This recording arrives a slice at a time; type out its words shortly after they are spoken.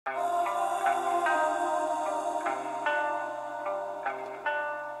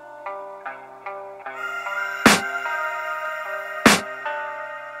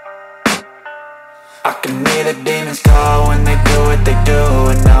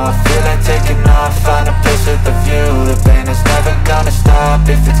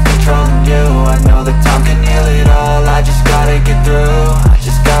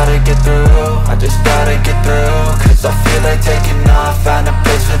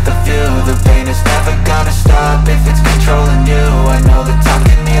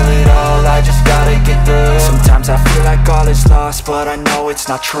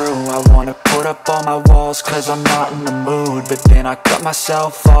not true. I wanna put up all my walls cause I'm not in the mood, but then I cut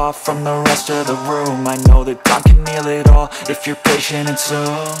myself off from the rest of the room. I know that time can heal it all if you're patient and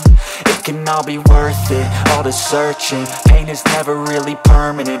soon it can all be worth it, all the searching. Pain is never really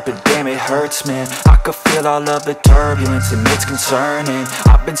permanent, but damn it hurts, man. I could feel all of the turbulence and it's concerning.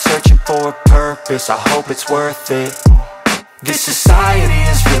 I've been searching for a purpose, I hope it's worth it. This society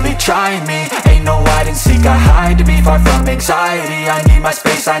is really trying me. Ain't no hide and seek, I hide to be far from anxiety. I need my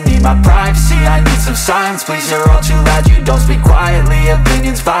space, I need my privacy. I need some silence, please, you're all too loud. You don't speak quietly,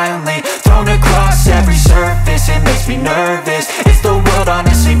 opinions violently thrown across every surface. It makes me nervous, is the world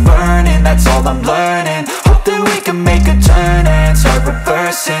honestly burning? That's all I'm learning. Hope that we can make a turn and start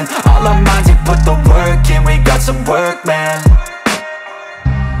reversing all our minds and put the work in. We got some work, man.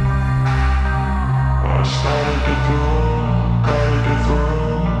 I started to do.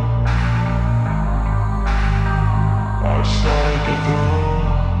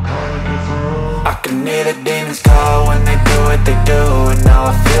 I can hear the demons call when they do what they do, and now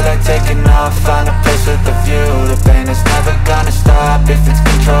I feel like taking off, find a place with a view. The pain is never gonna stop if it's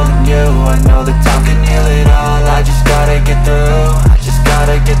controlling you. I know that time can heal it all, I just gotta get through. I just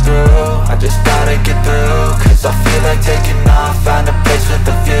gotta get through, I just gotta get through. Cause I feel like taking off, find a place with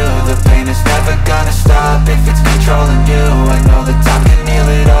a view. The pain is never gonna stop if it's controlling you. I know that time can heal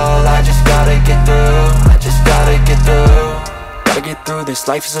it all, I just gotta get through. I just gotta get through. Gotta get through this,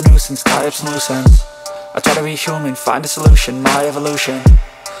 life is a nuisance, tie up some loose ends. I try to be human, find a solution, my evolution.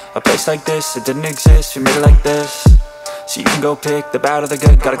 A place like this, it didn't exist, we made it like this. So you can go pick the bad or the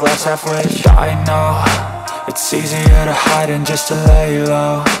good, got a glass half wish. I know, it's easier to hide than just to lay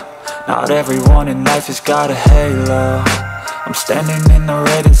low. Not everyone in life has got a halo. I'm standing in the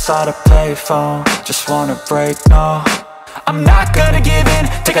red inside a payphone, just wanna break, no. I'm not gonna give in,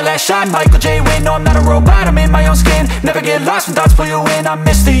 take a last shot, Michael J. Win. No, I'm not a robot, I'm in my own skin. Never get lost when thoughts pull you in. I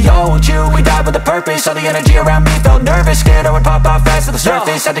miss the old you, we died with a purpose. All the energy around me felt nervous, scared I would pop out fast to the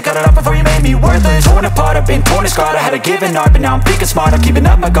surface. Had to cut it off before you made me worthless. Torn apart, I've been torn and scarred. I had a given art, but now I'm thinking smart. I'm keeping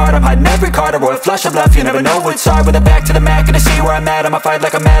up my guard, I'm hiding every card. A royal flush of love, you never know what's hard. With a back to the mat, gonna see where I'm at. I'ma fight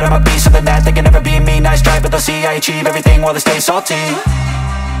like I'm mad, I'ma be something that they can never be me. Nice try, but they'll see I achieve everything while they stay salty.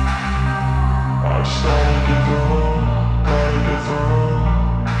 I started to go.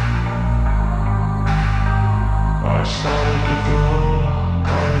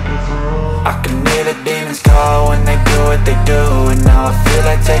 I can hear the demons call when they do what they do, and now I feel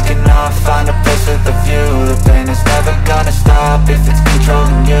like taking off, find a place with a view. The pain is never gonna stop if it's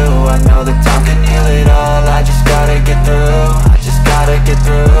controlling you. I know that time can heal it all, I just gotta get through. I just gotta get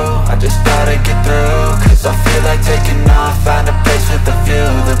through, I just gotta get through. Cause I feel like taking off, find a place with a view.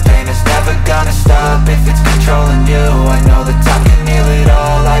 The pain is never gonna stop if it's controlling you. I know that time can heal it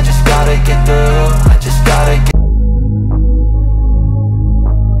all, I just gotta get through. I just gotta get.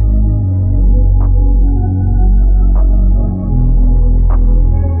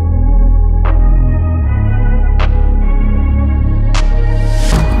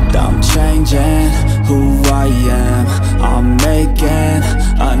 Who I am, I'm making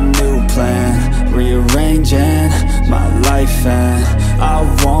a new plan, rearranging my life, and I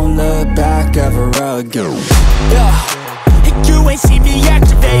won't look back ever again. And you ain't see me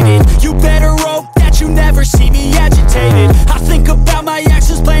activated, you better hope that you never see me agitated. I think about my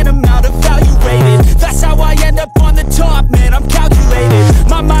actions, plan them out, evaluated. That's how I end up on the top, man, I'm calculated.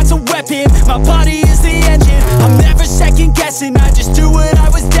 My mind's a weapon, my body is the engine. I'm never second guessing, I just do what I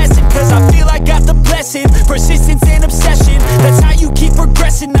was destined. Cause I feel I got the blessing, persistence and obsession. That's how you keep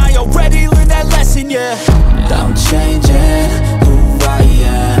progressing, I already learned that lesson, yeah. I'm changing who I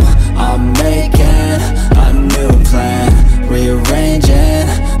am, I'm making a new plan, rearranging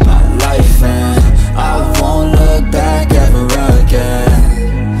my life, and I won't look back ever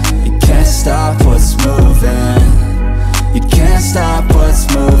again. You can't stop what's moving, you can't stop what's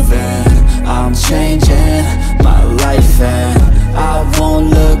moving. I'm changing my life, and I won't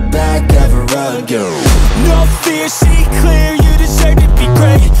look back ever again. No fear, see clear, you deserve to be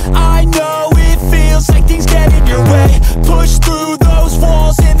great. I know it feels like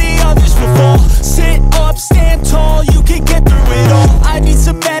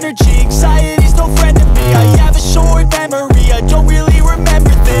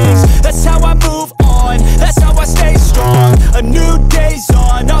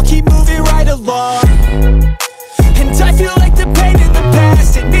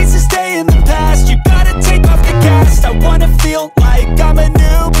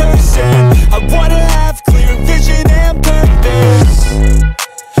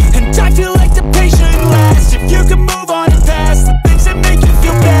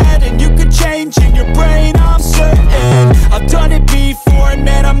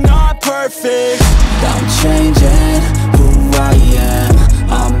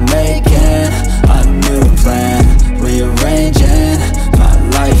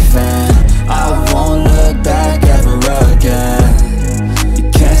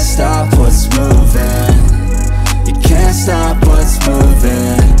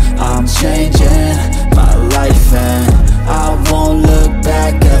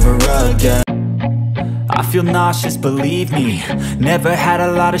nauseous, believe me. Never had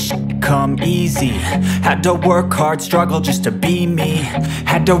a lot of shit come easy. Had to work hard, struggle just to be me.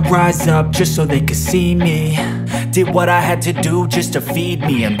 Had to rise up just so they could see me. Did what I had to do just to feed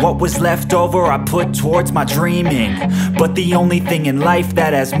me, and what was left over I put towards my dreaming. But the only thing in life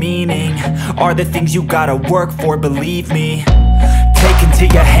that has meaning are the things you gotta work for, believe me. Take into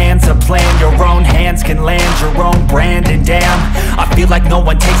your hands a plan, your own hands can land your own brand. And damn, I feel like no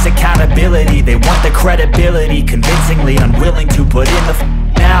one takes accountability. They want the credibility, convincingly unwilling to put in the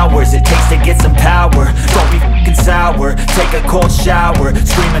hours it takes to get some power. Don't be f***ing sour, take a cold shower.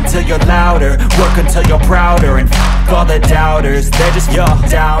 Scream until you're louder, work until you're prouder. And f*** all the doubters, they're just your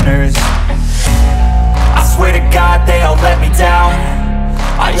downers. I swear to God they all let me down.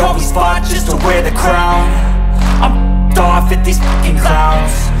 I always fought just to wear the crown. I'm off at these fucking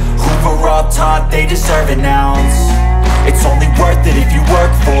clowns who were all taught they deserve an ounce. It's only worth it if you work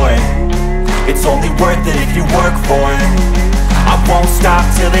for it. It's only worth it if you work for it. I won't stop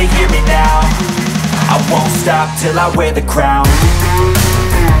till they hear me now. I won't stop till I wear the crown.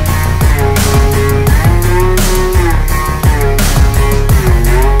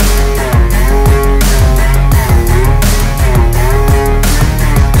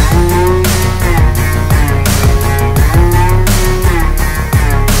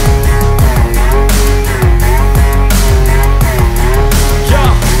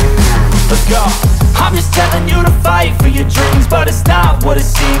 I'm just telling you to fight for your dreams, but it's not what it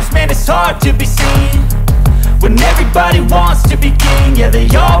seems. Man, it's hard to be seen when everybody wants to be king. Yeah, they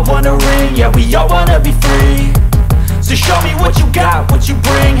all wanna ring, yeah, we all wanna be free. So show me what you got, what you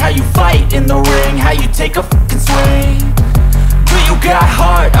bring, how you fight in the ring, how you take a fucking swing. Do you got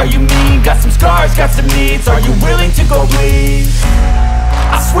heart, are you mean? Got some scars, got some needs, are you willing to go bleed?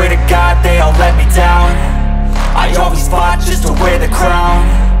 I swear to God they all let me down. I always fought just to wear the crown.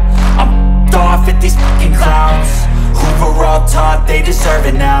 I'm off at these fucking clowns who were all taught they deserve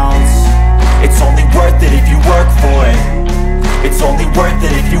an ounce. It's only worth it if you work for it. It's only worth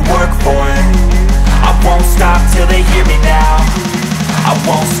it if you work for it. I won't stop till they hear me now. I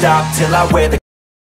won't stop till I wear the